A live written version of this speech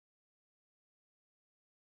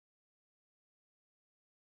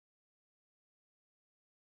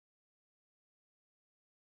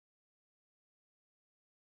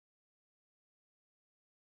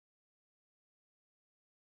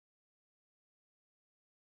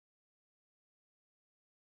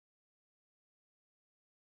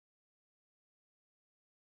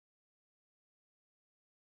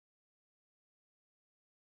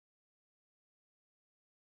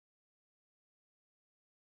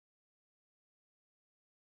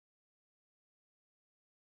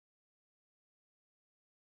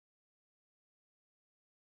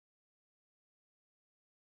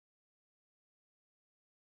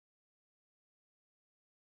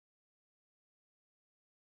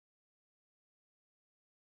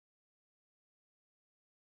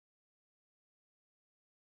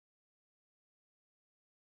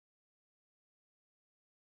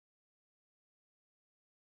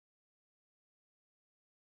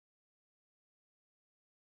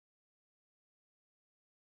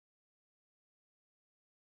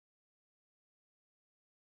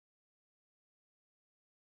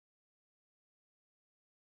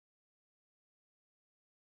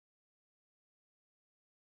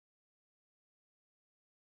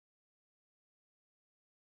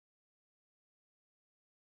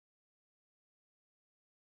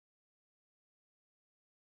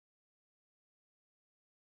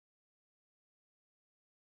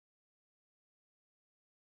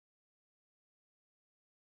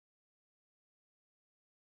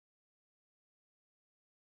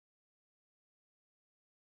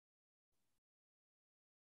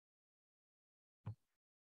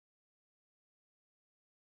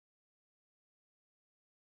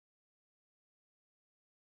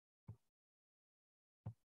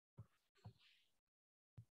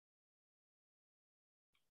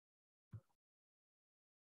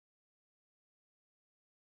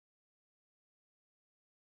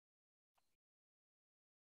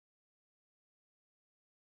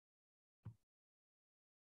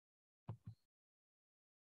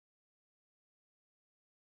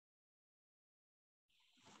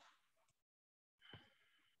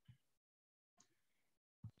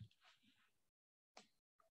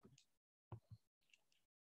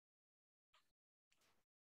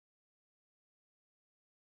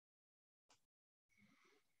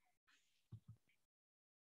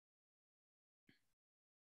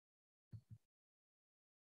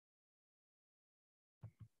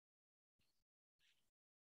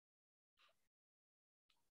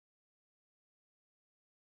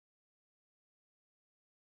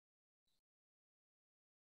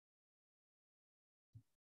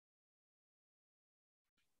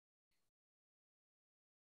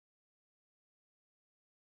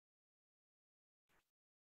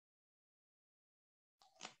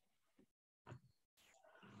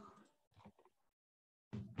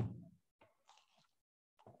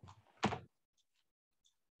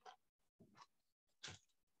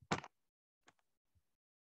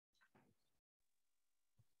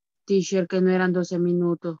teacher, que no eran 12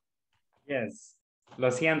 minutos. Yes. Lo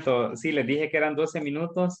siento, sí, les dije que eran 12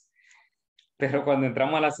 minutos, pero cuando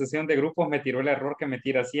entramos a la sesión de grupos me tiró el error que me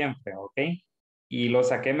tira siempre, ¿ok? Y lo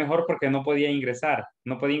saqué mejor porque no podía ingresar.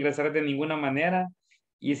 No podía ingresar de ninguna manera.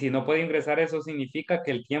 Y si no puedo ingresar, eso significa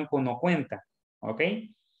que el tiempo no cuenta, ¿ok?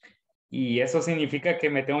 Y eso significa que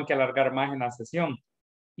me tengo que alargar más en la sesión.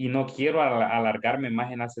 Y no quiero alargarme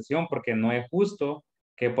más en la sesión porque no es justo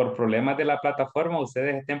que por problemas de la plataforma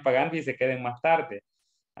ustedes estén pagando y se queden más tarde.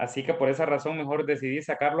 Así que por esa razón mejor decidí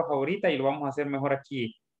sacarlos ahorita y lo vamos a hacer mejor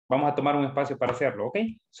aquí. Vamos a tomar un espacio para hacerlo, ¿ok?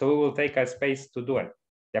 So we will take a space to do it.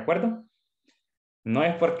 ¿De acuerdo? No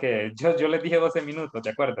es porque yo les dije 12 minutos,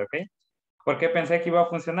 ¿de acuerdo? ¿Ok? Porque pensé que iba a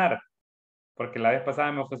funcionar. Porque la vez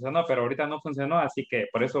pasada me funcionó, pero ahorita no funcionó, así que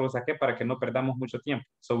por eso lo saqué para que no perdamos mucho tiempo.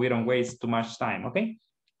 So we don't waste too much time, ¿ok?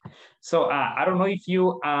 So I don't know if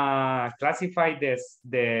you classify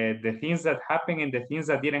the things that happened and the things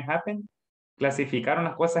that didn't happen. ¿Clasificaron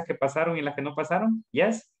las cosas que pasaron y las que no pasaron?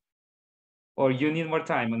 Yes? Or you need more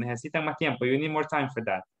time? ¿O necesitan más tiempo? You need more time for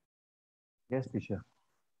that. Yes, teacher.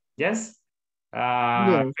 Yes?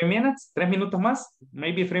 Yes. 3 minutes? 3 minutos más?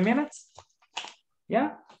 Maybe 3 minutes?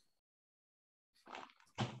 Yeah?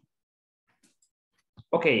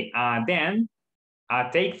 Okay, then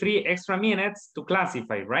take 3 extra minutes to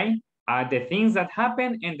classify, right? The things that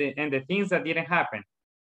happened and the things that didn't happen.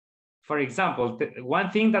 For example,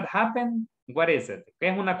 one thing that happened, what is it? ¿Qué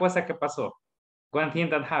es una cosa que pasó? One thing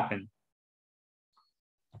that happened.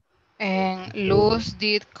 And Luz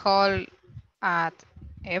did call at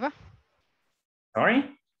Eva.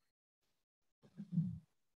 Sorry?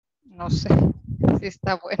 No sé si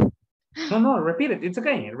está bueno. No, repeat it. It's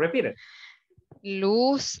okay. Repeat it.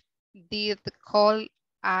 Luz did call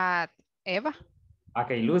at Eva.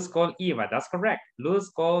 Okay, Luz called Eva. That's correct. Luz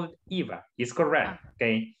called Eva. It's correct.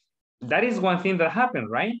 Okay. That is one thing that happened,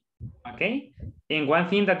 right? Okay. And one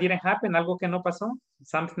thing that didn't happen, algo que no pasó,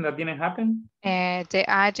 something that didn't happen. The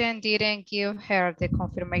agent didn't give her the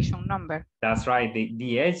confirmation number. That's right.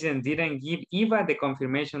 The agent didn't give Eva the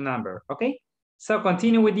confirmation number. Okay. So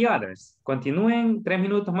continue with the others. Continúen 3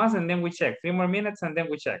 minutos más and then we check. 3 more minutes and then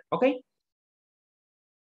we check. Okay.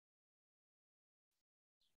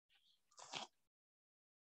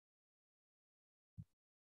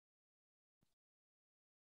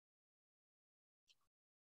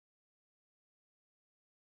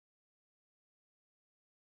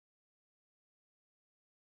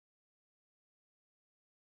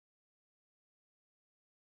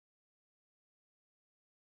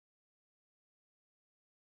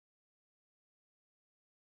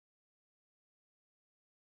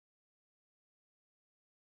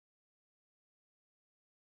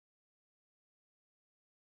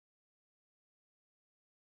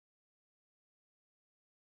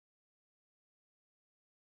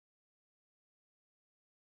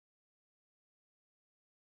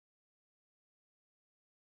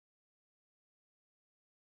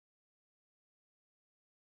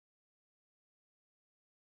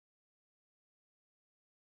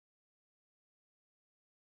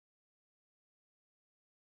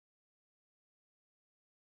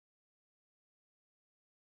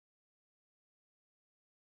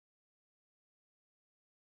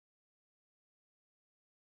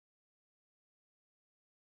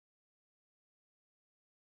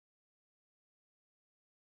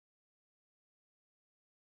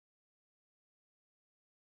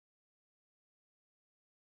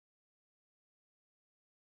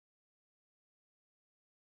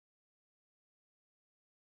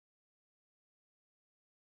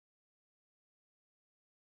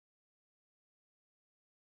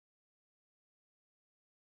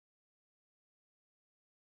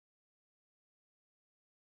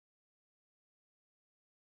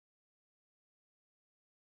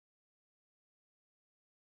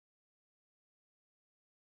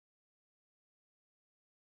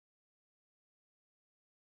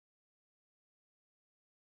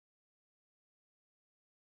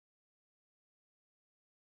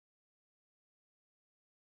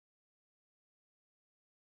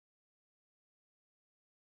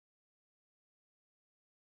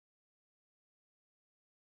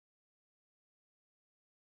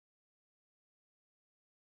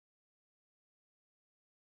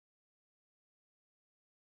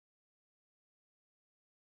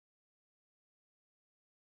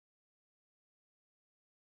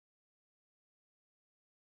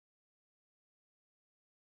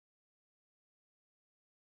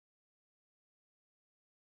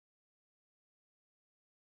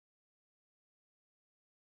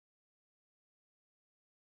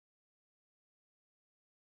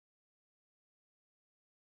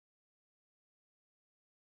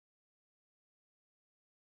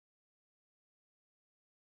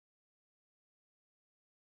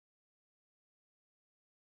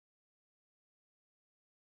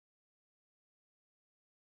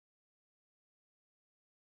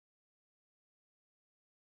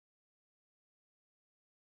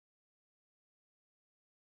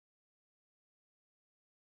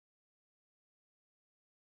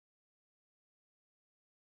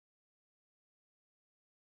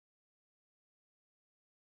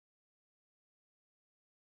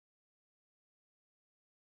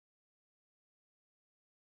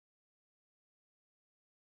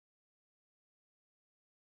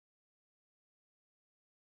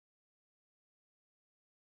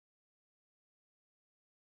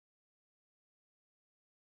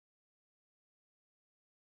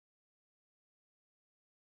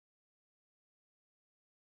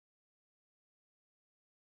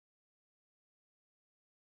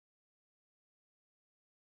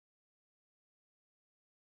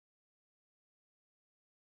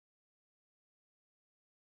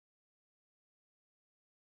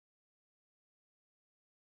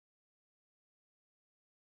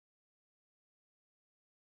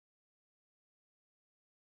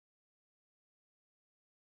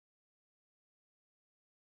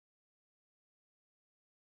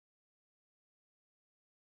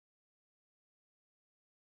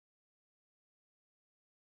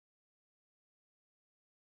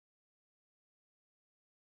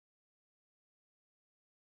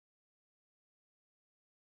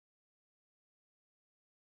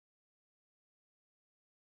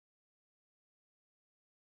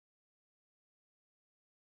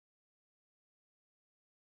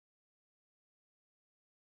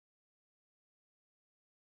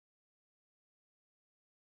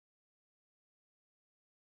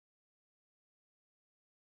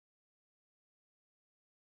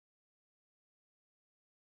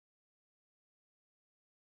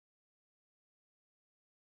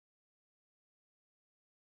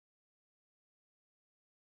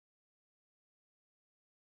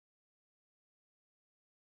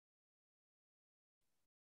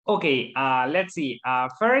 Okay, let's see.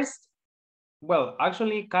 First, well,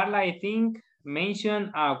 actually, Carla, I think,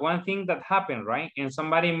 mentioned one thing that happened, right? And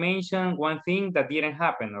somebody mentioned one thing that didn't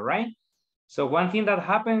happen, all right? So one thing that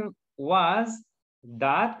happened was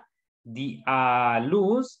that the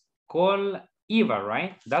Luz called Eva,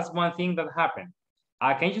 right? That's one thing that happened.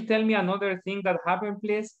 Can you tell me another thing that happened,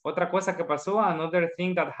 please? Otra cosa que pasó, another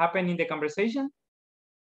thing that happened in the conversation?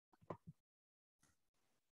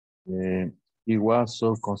 He was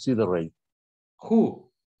so considerate. Who?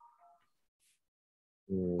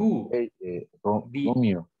 Who?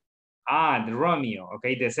 Romeo. The Romeo.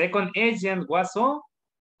 Okay, the second agent was so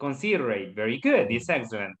considerate. Very good. It's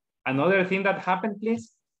excellent. Another thing that happened,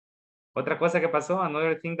 please. Otra cosa que pasó,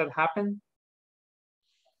 another thing that happened.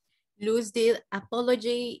 Luz did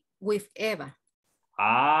apology with Eva.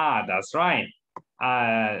 That's right.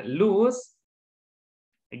 Luz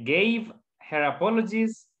gave her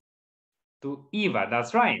apologies to Eva.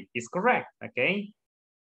 That's right. It's correct. Okay.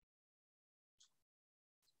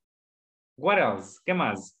 What else? ¿Qué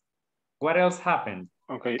más? What else happened?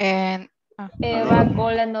 Okay. And Eva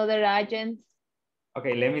called another agent.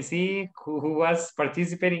 Okay, let me see who was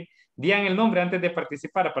participating. Digan el nombre antes de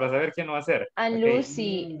participar para saber quién lo va a hacer. And Okay.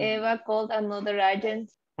 Lucy, Eva called another agent.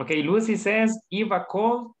 Okay, Lucy says Eva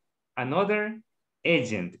called another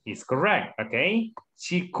agent. Is correct, okay?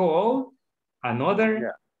 She called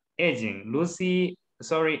another agent. Lucy,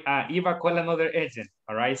 sorry, Eva called another agent.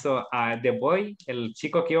 All right, so the boy, el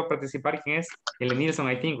chico que iba a participar, ¿quién es? El Nilsson,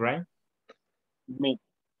 I think, right? Me.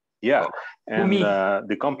 Yeah, and me?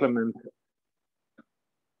 The complement.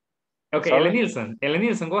 Okay, Sorry? Ellen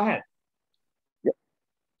Nilsson, go ahead.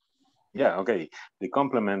 Yeah, okay. The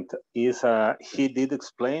complement is he did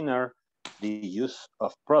explain her the use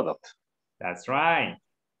of product. That's right.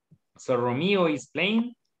 So Romeo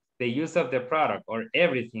explained the use of the product or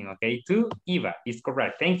everything, okay, to Eva. Is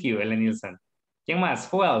correct. Thank you, Ellen Nilsson. ¿Quién más?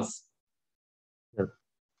 Who else?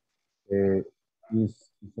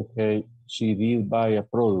 It's okay. She did buy a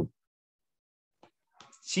product.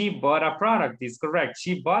 She bought a product. Is correct.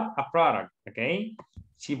 She bought a product. Okay.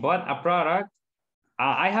 She bought a product.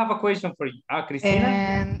 I have a question for you, Christina.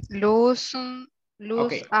 And Luz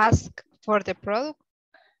Okay. asked for the product.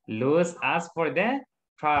 Luz asked for the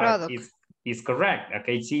product. Is correct.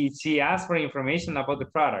 Okay. She asked for information about the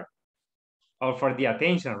product or for the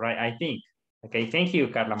attention, right? I think. Okay. Thank you,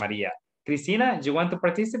 Carla Maria. Christina, do you want to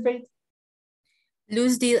participate?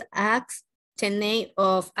 Luz did ask the name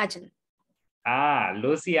of agent.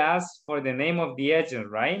 Lucy asked for the name of the agent,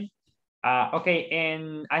 right? Okay,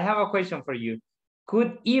 and I have a question for you.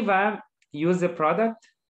 Could Eva use the product?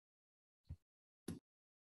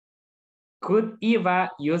 Could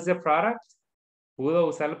Eva use the product? ¿Pudo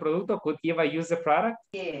usar el producto? Could Eva use the product?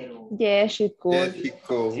 Yes, she could.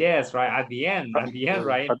 Yes, right, at the end,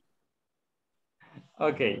 right?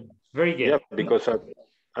 Okay, very good. Yeah, because at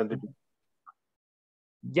the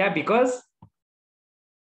Yeah, because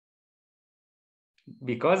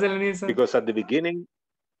Eleniza? Because at the beginning,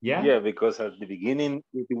 yeah, because at the beginning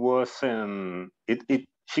it was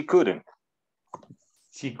she couldn't.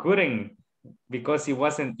 She couldn't because it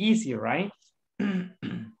wasn't easy, right?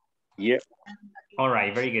 Yeah. All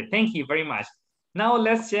right, very good. Thank you very much. Now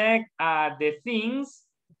let's check the things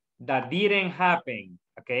that didn't happen,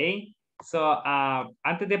 okay? So,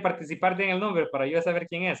 antes de participar, den el nombre para yo saber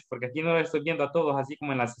quién es, porque aquí no lo estoy viendo a todos así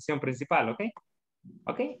como en la sesión principal, okay?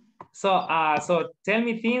 Okay, so tell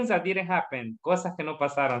me things that didn't happen, cosas que no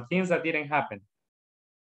pasaron, things that didn't happen.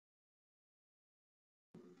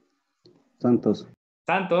 Santos.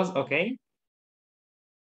 Santos, okay.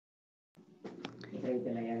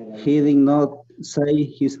 He did not say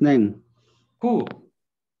his name. Who?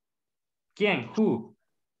 ¿Quién? Who?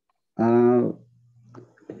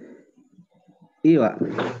 Eva.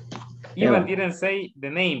 Eva didn't say the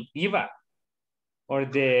name, Eva, or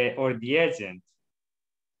the agent.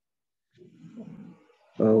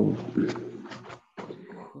 Oh.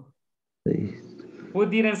 Who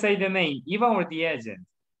didn't say the name, Eva or the agent?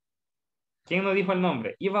 ¿Quién no dijo el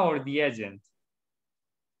nombre, Eva or the agent?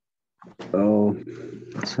 Oh,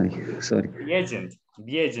 sorry. The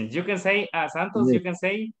agent. You can say, Santos, yes. You can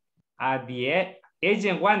say the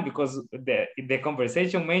agent one because the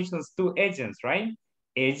conversation mentions two agents, right?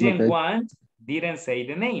 Agent one didn't say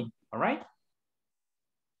the name, all right?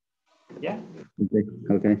 Yeah.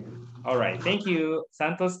 Okay. All right, thank you,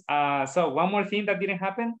 Santos. So one more thing that didn't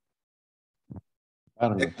happen.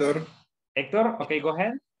 Hector, okay, go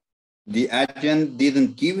ahead. the agent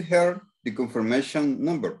didn't give her the confirmation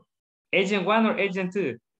number. Agent one or agent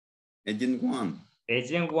two? Agent one.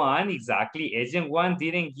 Agent one, exactly. Agent one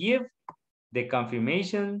didn't give the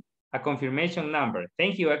confirmation A confirmation number.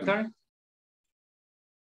 Thank you, Hector.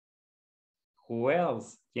 Who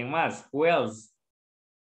else? ¿Quién más? Who else?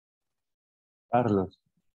 Carlos.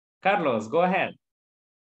 Carlos, go ahead.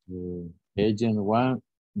 Agent 1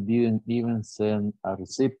 didn't even send a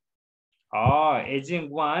receipt. Oh, agent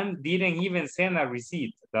 1 didn't even send a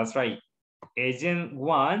receipt. That's right. Agent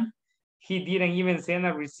 1, he didn't even send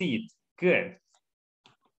a receipt. Good.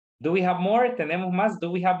 Do we have more? ¿Tenemos más?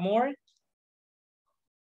 Do we have more?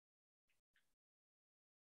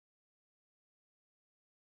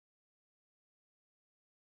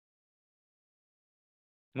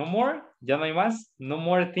 No more? ¿Ya no hay más? No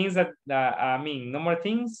more things that, no more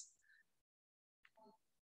things?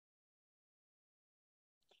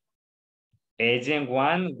 Agent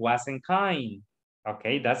 1 wasn't kind.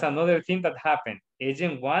 Okay, that's another thing that happened.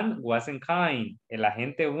 Agent 1 wasn't kind. El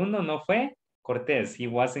agente 1 no fue cortés. He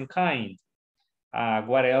wasn't kind.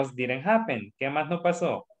 What else didn't happen? ¿Qué más no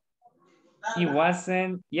pasó? He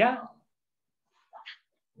wasn't, yeah.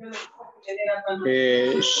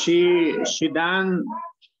 She done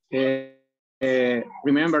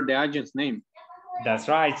remember the agent's name. That's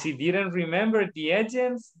right. She didn't remember the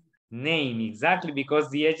agent's name. Exactly, because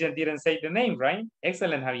the agent didn't say the name, right?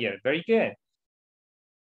 Excellent, Javier. Very good.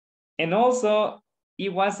 And also,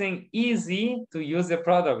 it wasn't easy to use the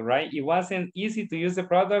product, right? It wasn't easy to use the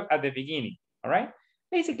product at the beginning, all right?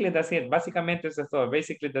 Basically, that's it. Básicamente eso es todo.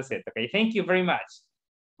 Basically, that's it. Okay, thank you very much.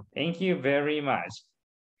 Thank you very much.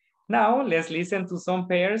 Now, let's listen to some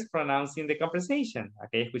pairs pronouncing the conversation.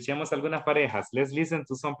 Okay, escuchemos algunas parejas. Let's listen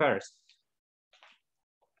to some pairs.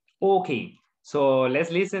 Okay, so let's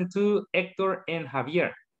listen to Hector and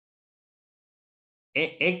Javier.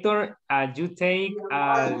 Hector, you take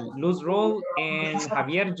Luz's role, and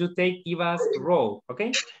Javier, you take Eva's role,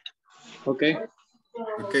 okay? Okay.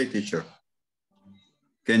 Okay, teacher.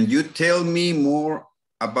 Can you tell me more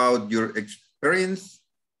about your experience?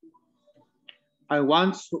 I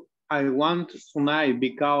want tonight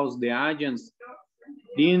because the agent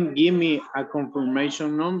didn't give me a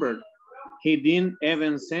confirmation number. He didn't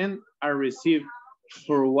even send a receipt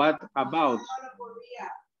for what about.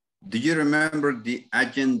 Do you remember the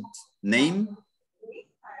agent's name?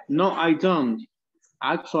 No, I don't.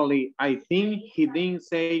 Actually, I think he didn't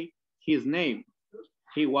say his name.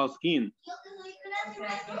 He was keen.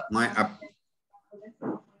 My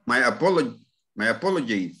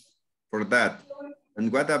apologies for that.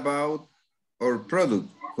 And what about our product?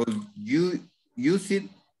 Could you use it?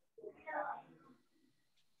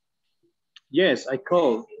 Yes, I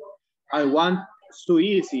called. I want so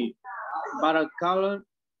easy, but I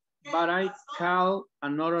call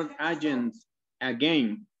another agent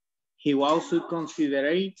again. He also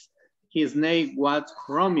considered his name was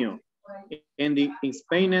Romeo, and he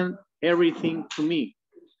explained everything to me.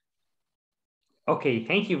 Okay,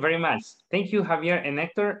 thank you very much. Thank you, Javier and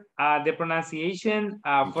Hector. The pronunciation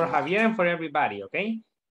for Javier and for everybody, okay?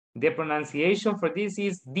 The pronunciation for this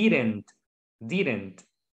is didn't. Didn't.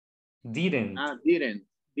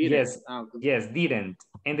 Yes, okay. yes, didn't.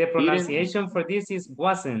 And the pronunciation for this is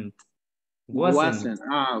wasn't.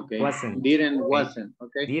 Okay. Wasn't. Didn't, okay. wasn't.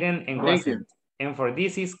 Okay. Didn't and Thank wasn't. You. And for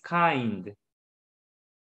this is kind.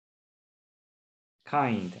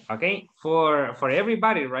 Kind, okay? For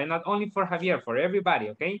everybody, right? Not only for Javier, for everybody,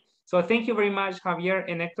 okay? So thank you very much, Javier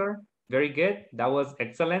and Hector. Very good. That was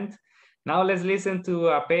excellent. Now let's listen to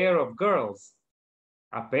a pair of girls.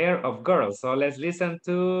 A pair of girls. So let's listen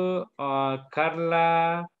to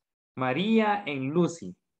Carla, Maria, and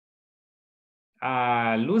Lucy.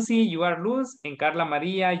 Lucy, you are Luz, and Carla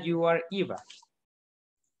Maria, you are Eva.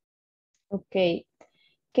 Okay.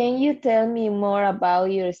 Can you tell me more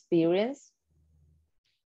about your experience?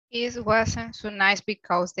 It wasn't so nice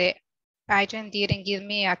because the agent didn't give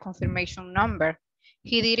me a confirmation number.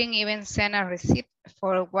 He didn't even send a receipt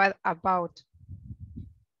for what about.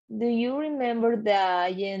 Do you remember the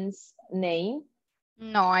agent's name?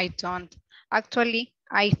 No, I don't. Actually,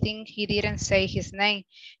 I think he didn't say his name.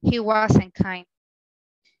 He wasn't kind.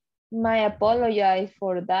 My apologies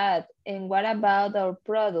for that. And what about our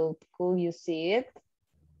product? Could you see it?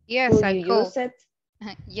 Yes, Could I you could. use it?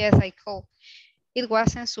 Yes, I could. It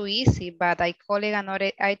wasn't so easy, but I called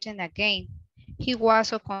another agent again. He was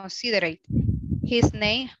so considerate. His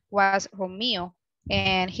name was Romeo,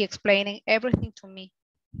 and he explained everything to me.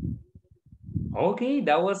 Okay,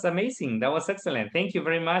 that was amazing. That was excellent. Thank you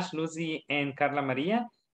very much, Lucy and Carla Maria.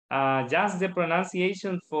 Just the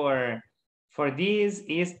pronunciation for this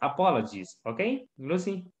is apologies, okay?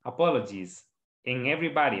 Lucy, apologies. And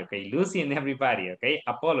everybody, okay? Lucy and everybody, okay?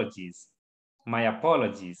 Apologies. My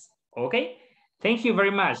apologies, okay? Thank you very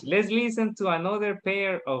much. Let's listen to another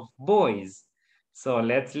pair of boys. So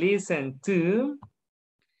let's listen to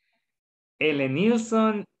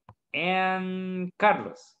Elenilson and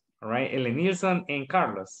Carlos. All right, Elenilson and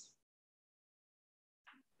Carlos.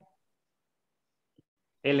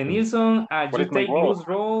 Elenilson, What you is my take role? Luz's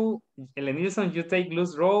role. Elenilson, you take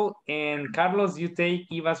Luz's role. And Carlos, you take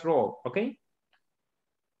Eva's role. Okay?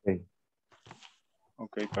 Okay.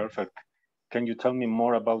 Okay, perfect. Can you tell me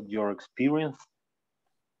more about your experience?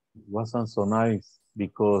 It wasn't so nice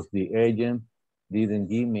because the agent didn't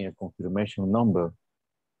give me a confirmation number.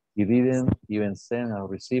 He didn't even send a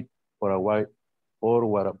receipt for a white or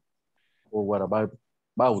what about.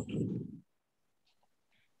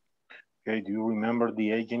 Okay, do you remember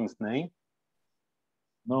the agent's name?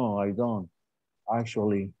 No, I don't.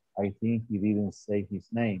 Actually, I think he didn't say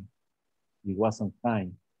his name. He wasn't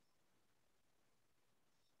kind.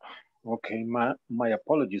 Okay, my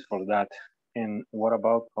apologies for that. And what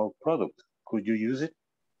about our product? Could you use it?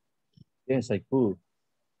 Yes, I could.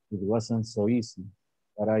 It wasn't so easy,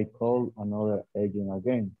 but I called another agent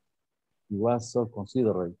again. He was so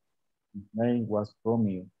considerate. His name was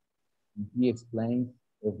Romeo, and he explained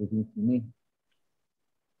everything to me.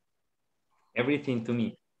 Everything to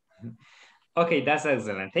me. Okay, that's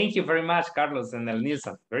excellent. Thank you very much, Carlos and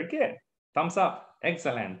Elenilson. Very good. Thumbs up.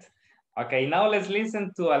 Excellent. Okay, now let's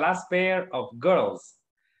listen to a last pair of girls.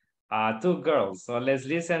 Two girls. So let's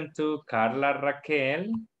listen to Carla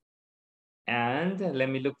Raquel. And let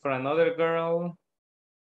me look for another girl.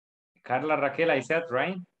 Carla Raquel, I said,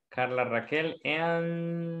 right? Carla Raquel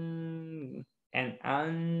and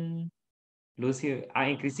Lucy,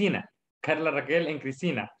 and Cristina. Carla Raquel and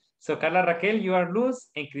Cristina. So Carla Raquel, you are Luz,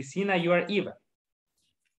 and Cristina, you are Eva.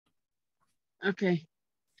 Okay.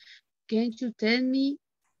 Can you tell me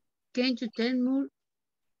more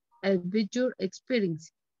about your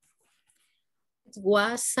experience? It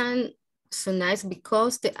wasn't so nice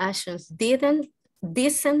because the actions didn't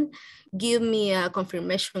give me a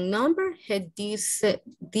confirmation number. He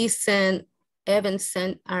didn't even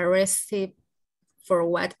send a receipt for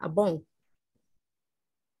what about.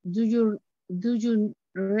 Do you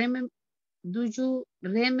remember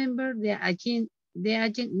the agent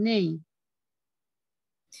name?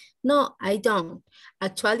 No, I don't.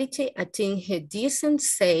 Actually, I think he didn't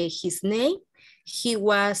say his name. He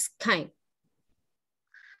was kind.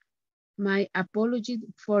 My apologies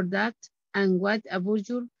for that. And what about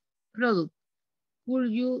your product?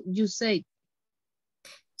 Could you say?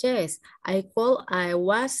 Yes, I called. I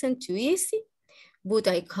wasn't too easy, but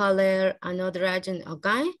I called another agent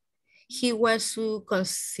again. He was so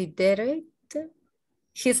considerate.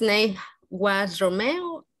 His name was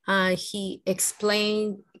Romeo, and he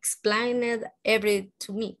explained everything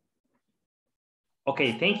to me.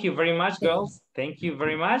 Okay, thank you very much, girls. Thank you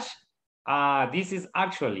very much. This is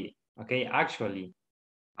actually, okay, actually,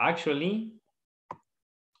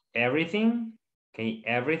 everything, okay,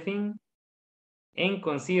 everything, and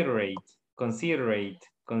considerate.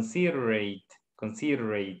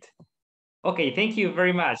 Okay, thank you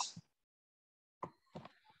very much.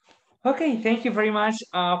 Okay, thank you very much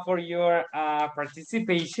for your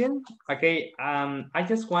participation. Okay, I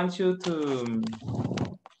just want you to,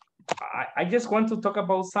 I just want to talk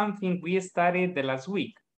about something we studied the last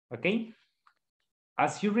week, okay?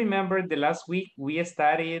 As you remember, the last week we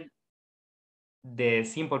studied the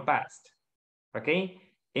simple past, okay?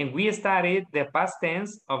 And we studied the past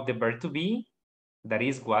tense of the verb to be, that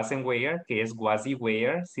is was and were, que es was y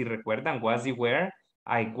were. Si recuerdan, was y were,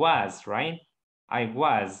 I was, right? I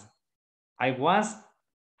was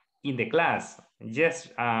in the class, yes,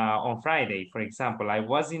 on Friday, for example. I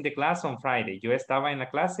was in the class on Friday. Yo estaba en la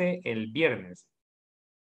clase el viernes.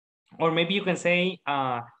 Or maybe you can say,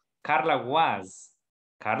 Carla was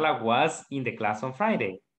in the class on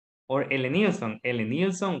Friday. Or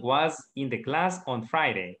Elenilson was in the class on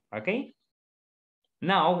Friday, okay?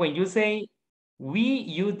 Now, when you say we,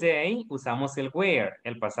 you, they, usamos el were.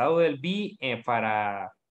 El pasado del be en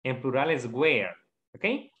plural es were,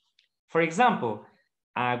 okay? For example,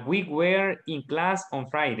 we were in class on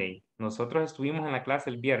Friday. Nosotros estuvimos en la clase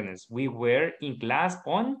el viernes. We were in class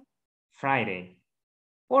on Friday.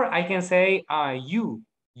 Or I can say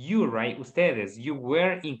you, right? Ustedes, you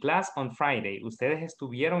were in class on Friday. Ustedes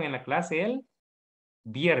estuvieron en la clase el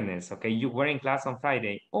viernes, okay? You were in class on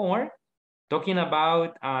Friday. Or talking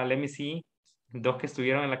about, let me see, dos que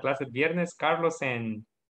estuvieron en la clase el viernes, Carlos and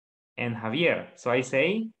Javier. So I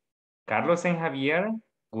say, Carlos and Javier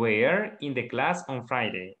were in the class on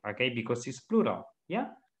Friday, okay? Because it's plural, yeah?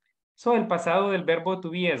 So el pasado del verbo to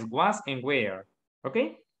be es was and were,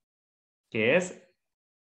 okay? Que es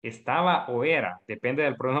estaba o era, depende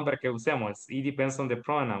del pronombre que usemos. It depends on the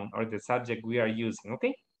pronoun or the subject we are using,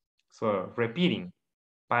 okay? So, repeating.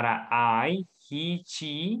 Para I, he,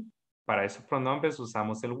 she, para esos pronombres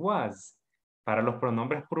usamos el was. Para los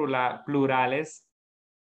pronombres plurales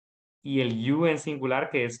y el you en singular,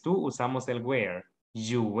 que es tú, usamos el were.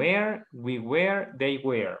 You were, we were, they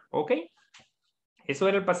were. ¿Ok? Eso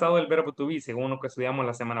era el pasado del verbo to be, según lo que estudiamos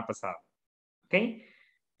la semana pasada. ¿Ok?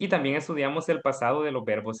 Y también estudiamos el pasado de los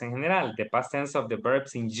verbos en general. The past tense of the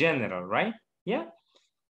verbs in general, right? Yeah?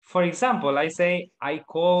 For example, I say, I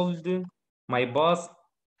called my boss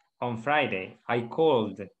on Friday. I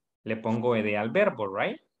called. Le pongo ed al verbo,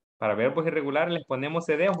 right? Para verbos irregulares les ponemos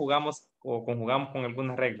ed o jugamos o conjugamos con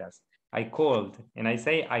algunas reglas. I called. And I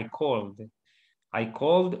say, I called. I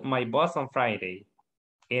called my boss on Friday.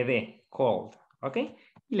 Ed, called. ¿Ok?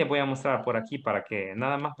 Y les voy a mostrar por aquí para que,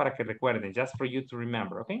 nada más para que recuerden. Just for you to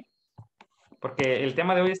remember, ¿ok? Porque el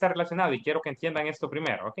tema de hoy está relacionado y quiero que entiendan esto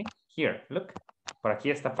primero, ¿ok? Here, look. Por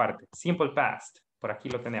aquí esta parte. Simple past. Por aquí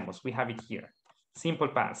lo tenemos. We have it here. Simple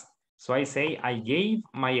past. So I say, I gave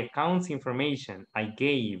my account's information. I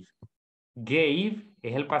gave. Gave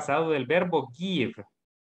es el pasado del verbo give.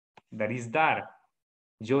 That is dar.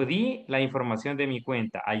 Yo di la información de mi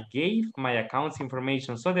cuenta. I gave my account's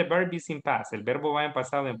information. So the verb is in past. El verbo va en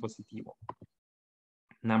pasado en positivo.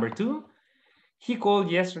 Number 2. He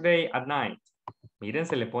called yesterday at night. Miren,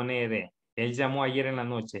 se le pone ed. Él llamó ayer en la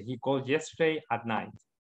noche. He called yesterday at night.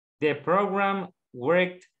 The program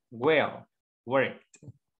worked well. Worked.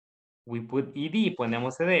 We put ed,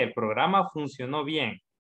 ponemos ed. El programa funcionó bien.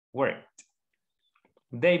 Worked.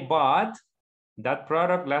 They bought that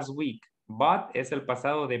product last week. Bought es el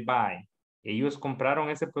pasado de buy. Ellos compraron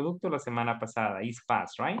ese producto la semana pasada. Is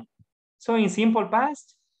past, right? So in simple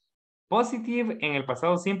past, positive, en el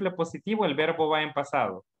pasado simple positivo, el verbo va en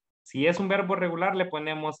pasado. Si es un verbo regular, le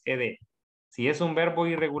ponemos ed. Si es un verbo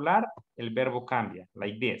irregular, el verbo cambia.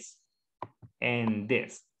 Like this. And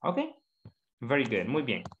this. Okay? Very good. Muy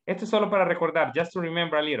bien. Esto es solo para recordar. Just to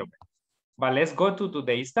remember a little bit. But let's go to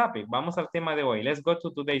today's topic. Vamos al tema de hoy. Let's go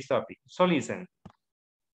to today's topic. So listen.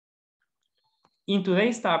 In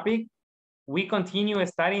today's topic, we continue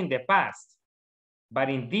studying the past. But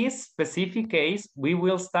in this specific case, we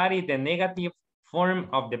will study the negative form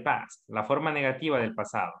of the past. La forma negativa del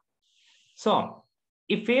pasado. So,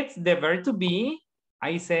 if it's the verb to be,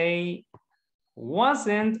 I say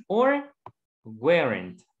wasn't or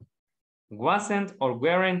weren't. Wasn't or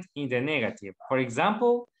weren't in the negative. For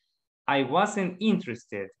example, I wasn't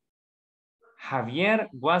interested. Javier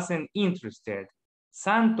wasn't interested.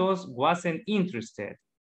 Santos wasn't interested.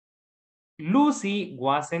 Lucy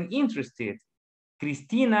wasn't interested.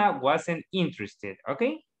 Cristina wasn't interested. ¿Ok?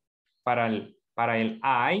 Para el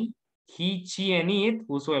I, he, she, and it,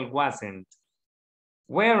 uso el wasn't.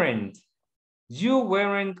 Weren't. You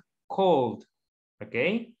weren't cold.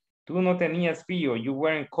 ¿Ok? Tú no tenías frío. You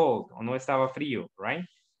weren't cold. O no estaba frío, right?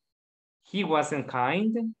 He wasn't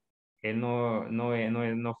kind. Él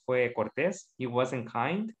no fue cortés. He wasn't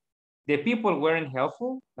kind. The people weren't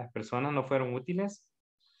helpful. Las personas no fueron útiles.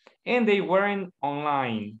 And they weren't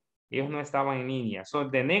online. Ellos no estaban en línea. So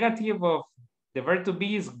the negative of the verb to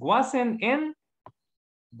be is wasn't and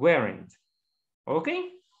weren't. Okay?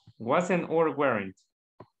 Wasn't or weren't.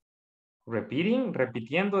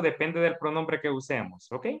 Repitiendo, depende del pronombre que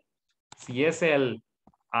usemos. Okay? Si es el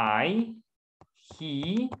I,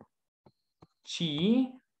 he,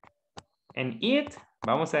 she, and it,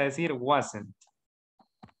 vamos a decir wasn't.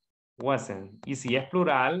 Wasn't. Y si es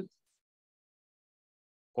plural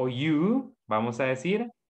o you, vamos a decir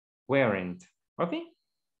weren't. Okay?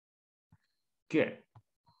 Good.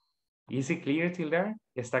 Is it clear till there?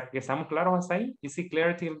 ¿Estamos claros hasta ahí? Is it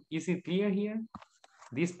clear here?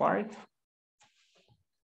 This part?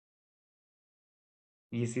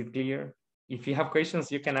 Is it clear? If you have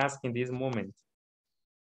questions, you can ask in this moment.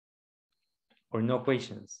 Or no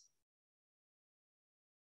questions?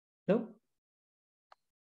 No?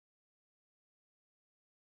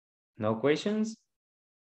 No questions?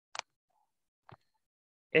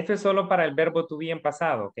 Esto es solo para el verbo to be en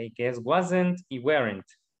pasado, ¿ok? Que es wasn't y weren't,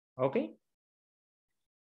 ¿ok?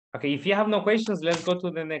 Ok, if you have no questions, let's go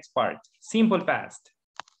to the next part. Simple past.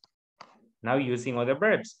 Now using other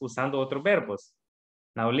verbs, usando otros verbos.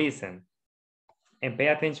 Now listen. And pay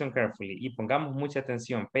attention carefully. Y pongamos mucha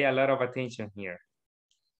atención. Pay a lot of attention here.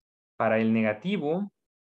 Para el negativo,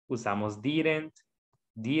 usamos didn't,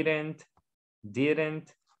 didn't,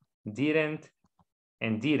 didn't, didn't,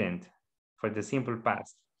 and didn't for the simple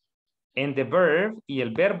past. And the verb, y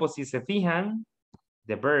el verbo, si se fijan,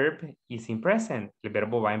 the verb is in present. El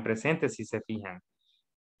verbo va en presente, si se fijan.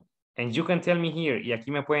 And you can tell me here, y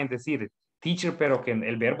aquí me pueden decir, teacher, pero que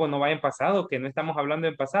el verbo no va en pasado, que no estamos hablando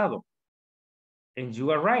en pasado. And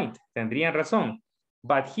you are right. Tendrían razón.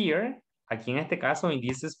 But here, aquí en este caso, in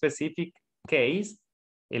this specific case,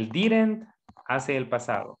 el didn't hace el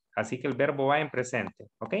pasado. Así que el verbo va en presente.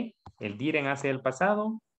 ¿Ok? El didn't hace el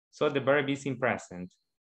pasado. So the verb is in present.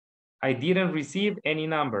 I didn't receive any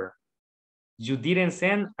number. You didn't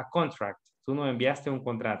send a contract. Tú no enviaste un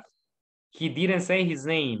contrato. He didn't say his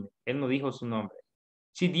name. Él no dijo su nombre.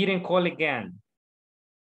 She didn't call again.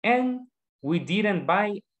 And we didn't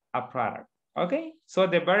buy a product. Okay, so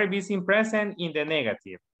the verb is in present in the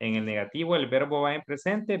negative. En el negativo el verbo va en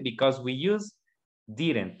presente because we use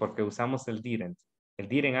didn't, porque usamos el didn't. El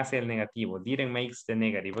didn't hace el negativo. Didn't makes the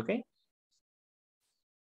negative, okay?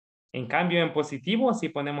 En cambio en positivo sí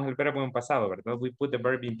ponemos el verbo en pasado, ¿verdad? We put the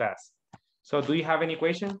verb in past. So do you have any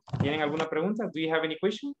question? ¿Tienen alguna pregunta? Do you have any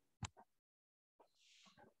question?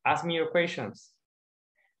 Ask me your questions.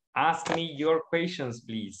 Ask me your questions,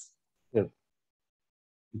 please.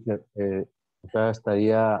 Acá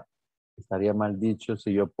estaría mal dicho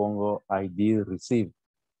si yo pongo I did receive.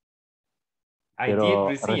 I did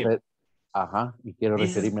receive. Ajá, y quiero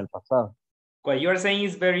referirme al pasado. What you are saying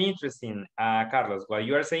is very interesting, Carlos. What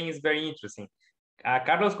you are saying is very interesting.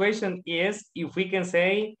 Carlos' question is if we can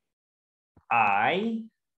say I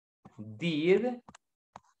did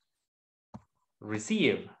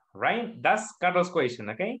receive, right? That's Carlos' question,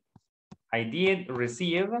 okay? I did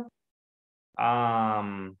receive.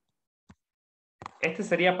 Este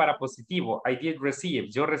sería para positivo. I did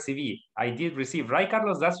receive. Yo recibí. I did receive. Right,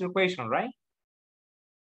 Carlos? That's your question, right?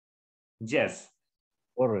 Yes.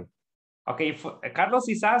 Correct. Okay, Carlos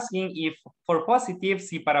is asking if for positive,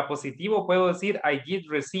 si para positivo puedo decir I did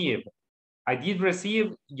receive. I did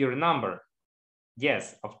receive your number.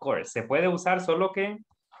 Yes, of course. Se puede usar, solo que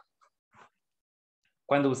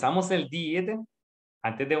cuando usamos el did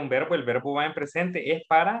antes de un verbo, el verbo va en presente, es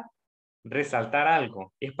para resaltar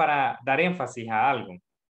algo, es para dar énfasis a algo.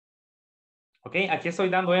 Ok, aquí estoy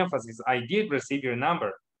dando énfasis. I did receive your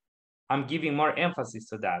number. I'm giving more emphasis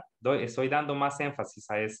to that. Estoy dando más énfasis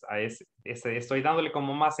estoy dándole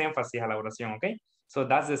como más énfasis a la oración, ok? So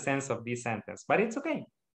that's the sense of this sentence, but it's okay.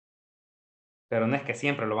 Pero no es que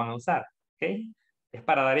siempre lo van a usar, ok? Es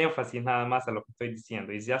para dar énfasis nada más a lo que estoy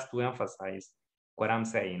diciendo. It's just to emphasize what I'm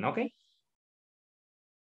saying, ok?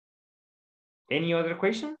 Any other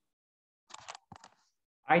question?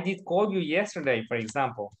 I did call you yesterday, for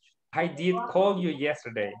example. I did call you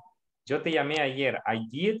yesterday. Yo te llamé ayer. I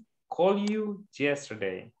did call you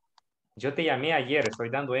yesterday. Yo te llamé ayer. Estoy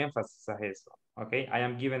dando énfasis a eso. Okay? I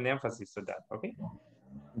am giving emphasis to that. Okay?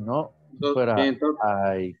 No, fuera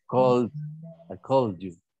I called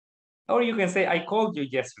you. Or you can say I called you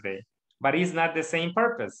yesterday. But it's not the same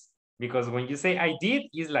purpose. Because when you say I did,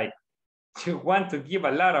 it's like you want to give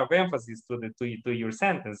a lot of emphasis to your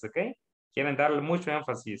sentence. Okay? Quieren darle mucho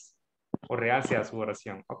énfasis o realce a su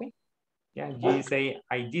oración. Okay? Yeah, you say,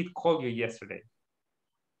 I did call you yesterday.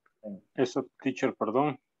 Eso, teacher,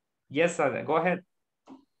 perdón. Yes, go ahead.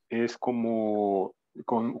 Es como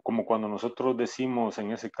cuando nosotros decimos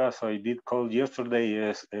en ese caso, I did call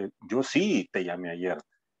yesterday, yo sí te llamé ayer.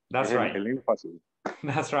 That's right. El énfasis.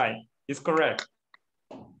 That's right. It's correct.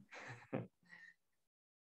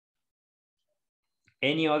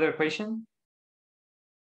 Any other question?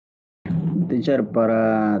 Teacher,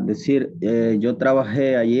 para decir, yo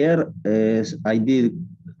trabajé ayer, es I did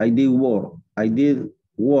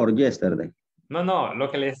work yesterday. No,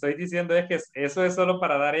 lo que le estoy diciendo es que eso es solo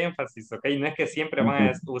para dar énfasis, ¿ok? No es que siempre van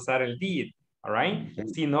a usar el did, all right?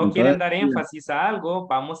 Si no Entonces, quieren dar énfasis a algo,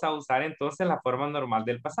 vamos a usar entonces la forma normal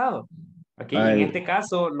del pasado, ¿ok? En este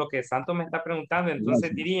caso, lo que Santo me está preguntando,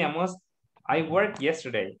 entonces diríamos, I worked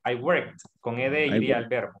yesterday, I worked, con ed iría el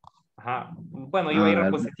verbo. Ajá. Bueno, iba a ir al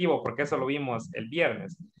positivo porque eso lo vimos el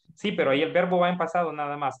viernes. Sí, pero ahí el verbo va en pasado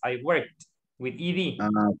nada más. I worked with ed.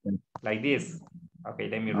 Okay. Like this. Okay,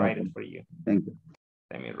 let me write it for you. Thank you.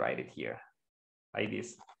 Let me write it here. Like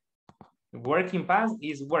this. Working past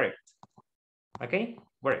is worked. Okay?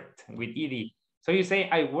 Worked with ed. So you say,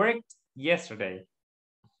 I worked yesterday.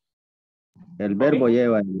 El verbo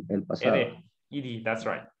lleva el pasado. Ed, that's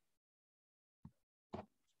right.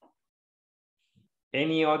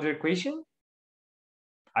 Any other question?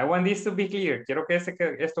 I want this to be clear. Quiero que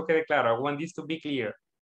esto quede claro. I want this to be clear.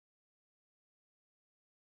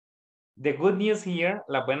 The good news here,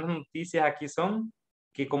 las buenas noticias aquí son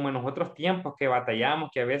que como en los otros tiempos que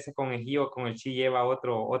batallamos, que a veces con el he o con el she lleva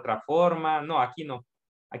otra forma. No, aquí no.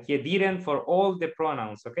 Aquí es didn't for all the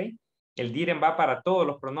pronouns, ¿ok? El didn't va para todos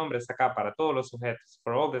los pronombres acá, para todos los sujetos,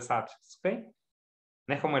 for all the subjects, ¿ok?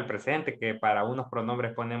 No es como el presente, que para unos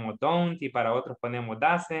pronombres ponemos don't y para otros ponemos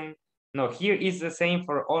doesn't. No, here is the same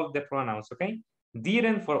for all the pronouns, okay?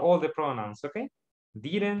 Didn't for all the pronouns, okay?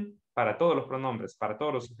 Didn't para todos los pronombres, para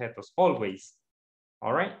todos los sujetos. Always.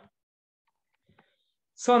 All right.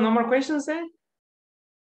 So, no more questions, eh?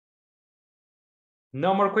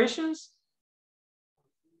 No more questions?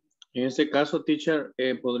 En ese caso, teacher,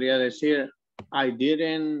 podría decir, I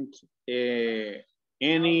didn't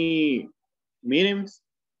any meetings.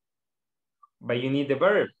 But you need the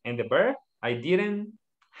verb. And the verb, I didn't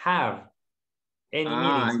have any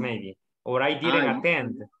meetings, maybe. Or I didn't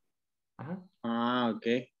attend. Ok.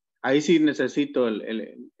 Ahí sí necesito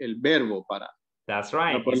el verbo para. That's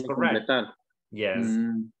right. Para It's correct. completar. Yes.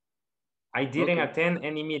 I didn't attend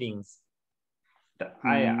any meetings.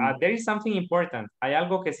 There is something important. Hay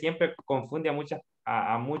algo que siempre confunde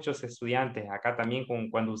a muchos estudiantes acá también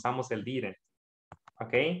cuando usamos el didn't.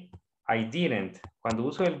 ¿Ok? I didn't. Cuando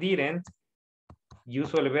uso el didn't, yo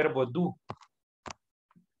uso el verbo do.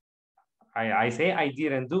 I say I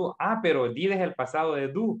didn't do. Pero did es el pasado de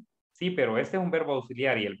do. Sí, pero este es un verbo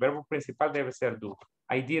auxiliar y el verbo principal debe ser do.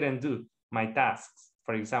 I didn't do my tasks.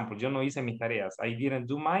 For example, yo no hice mis tareas. I didn't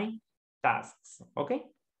do my tasks. ¿Ok?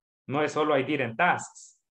 No es solo I didn't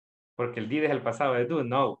tasks, porque el did es el pasado de do,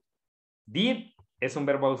 no. Did es un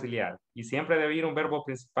verbo auxiliar y siempre debe ir un verbo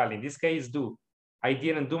principal. In this case, do. I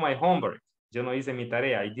didn't do my homework. Yo no hice mi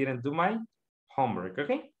tarea. I didn't do my homework,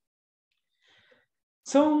 okay?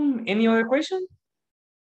 So, any other question?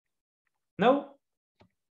 No?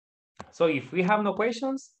 So, if we have no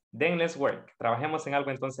questions, then let's work. Trabajemos en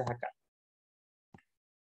algo entonces acá.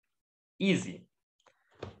 Easy.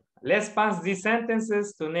 Let's pass these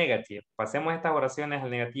sentences to negative. Pasemos estas oraciones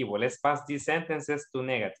al negativo. Let's pass these sentences to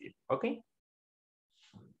negative. Okay?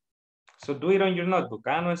 So do it on your notebook.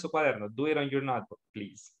 No en su cuaderno. Do it on your notebook,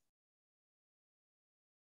 please.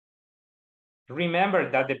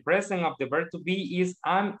 Remember that the present of the verb to be is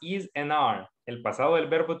am, is, and are. El pasado del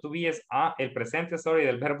verbo to be es el presente,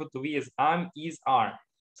 del verbo to be is am, is, are.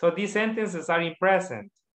 So these sentences are in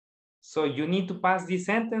present. So you need to pass these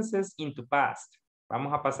sentences into past.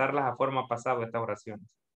 Vamos a pasarlas a forma pasado estas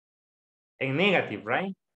oraciones. En negative,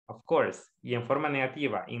 right? Of course. Y en forma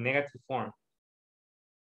negativa, in negative form.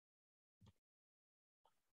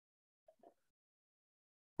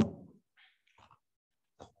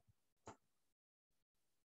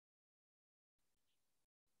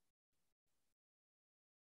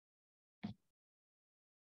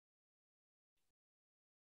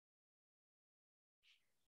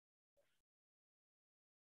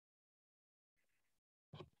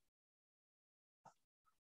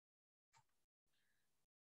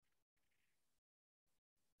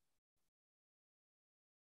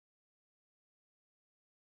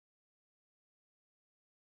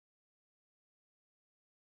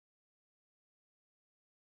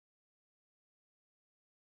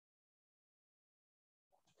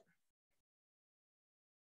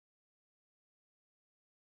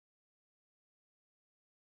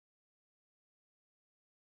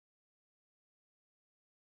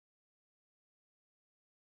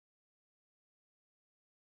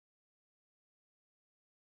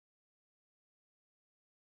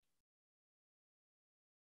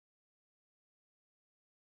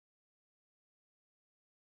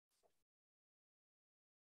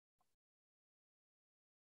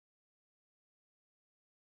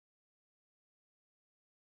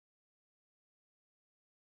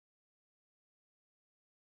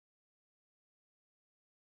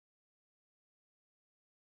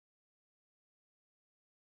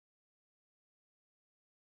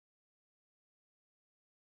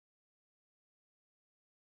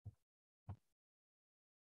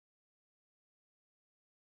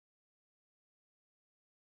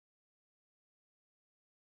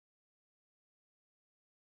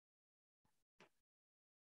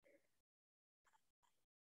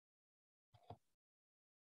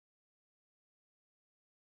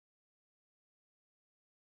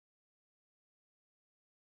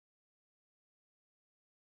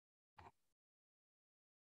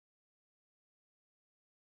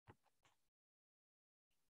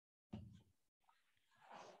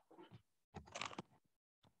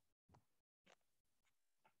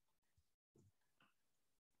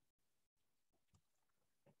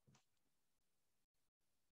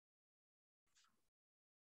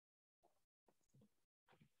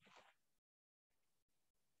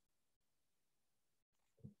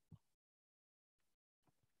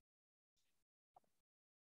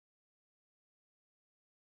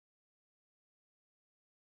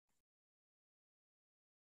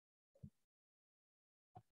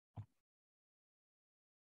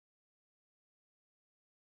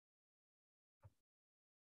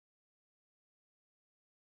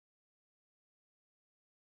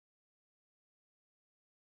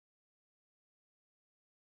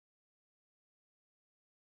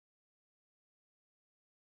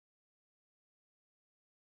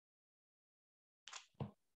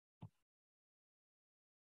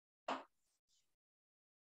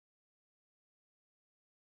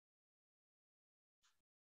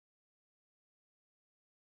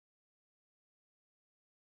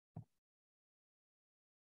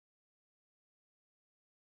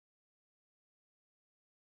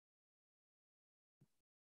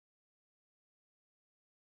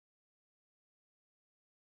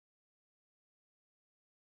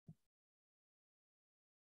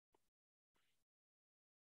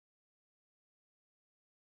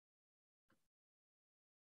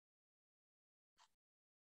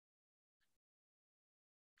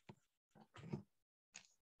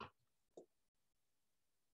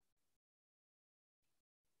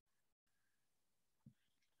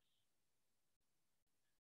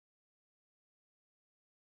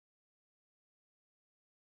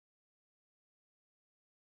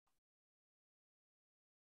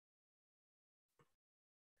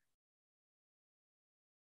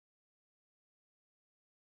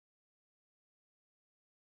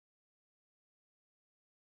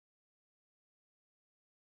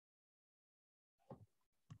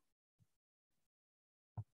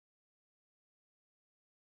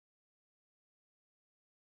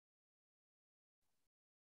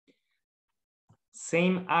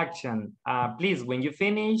 Same action. Please, when you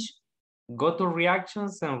finish, go to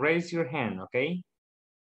reactions and raise your hand, okay?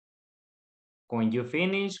 When you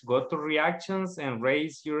finish, go to reactions and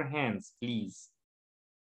raise your hands, please.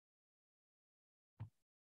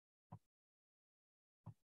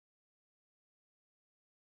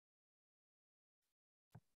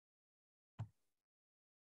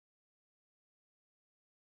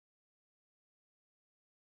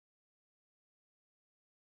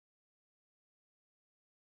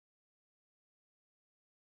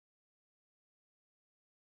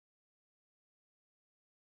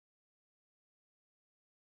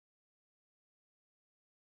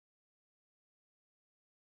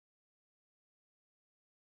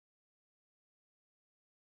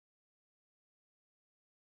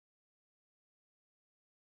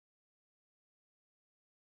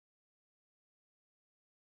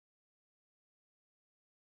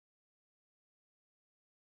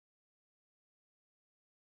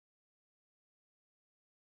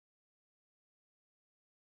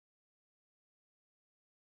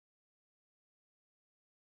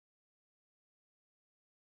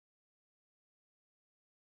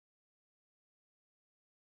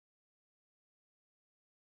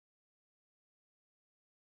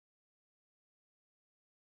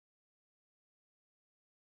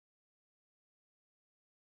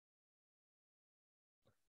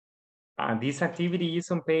 This activity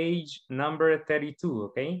is on page number 32,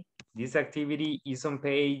 okay? This activity is on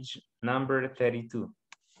page number 32.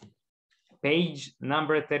 Page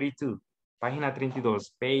number 32. Página 32,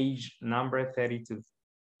 page number 32.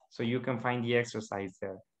 So you can find the exercise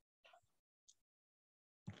there.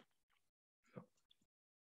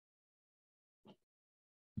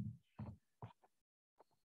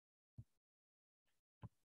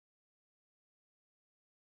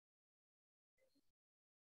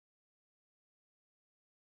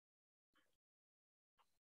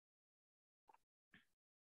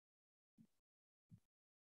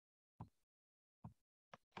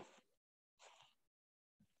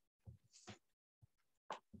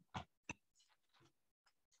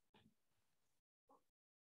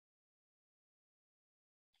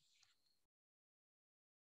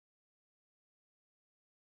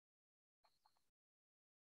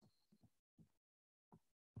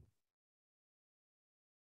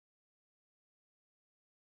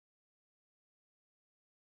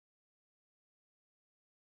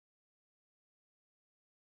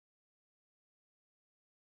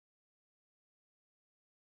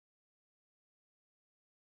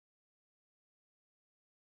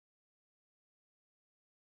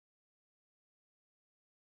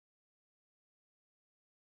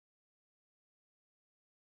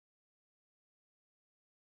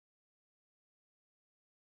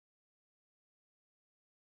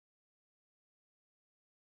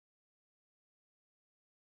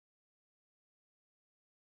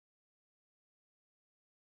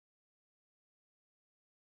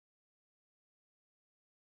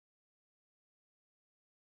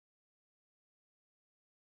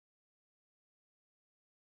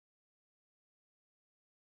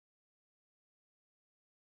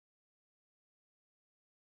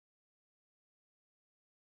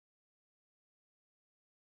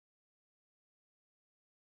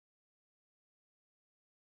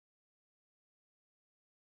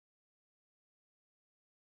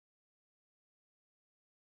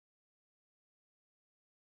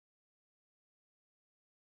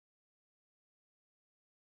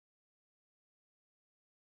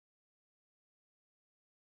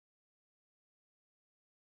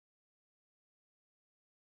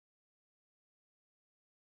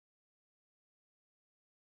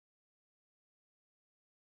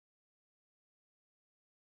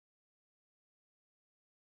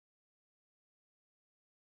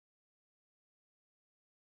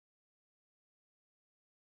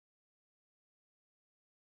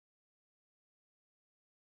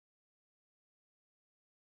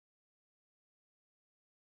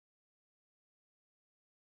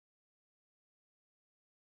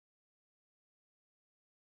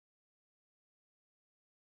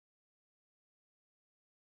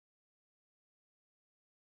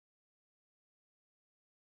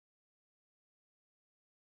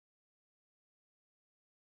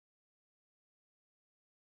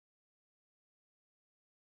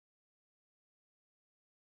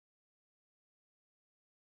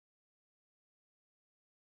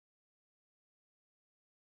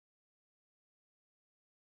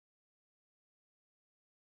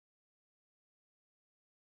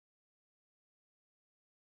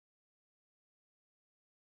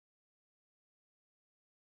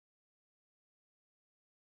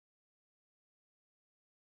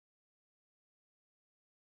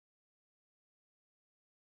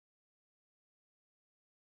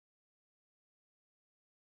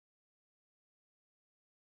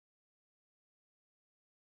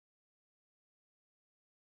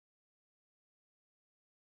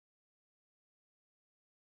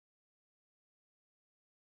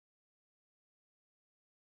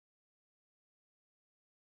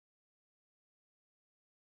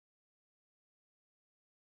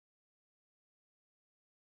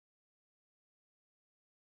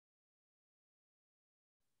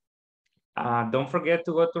 Don't forget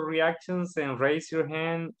to go to reactions and raise your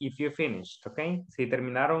hand if you finished, okay? Si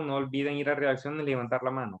terminaron, no olviden ir a reacciones y levantar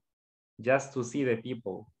la mano. Just to see the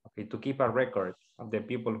people, okay? To keep a record of the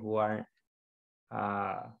people who are,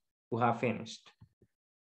 who have finished.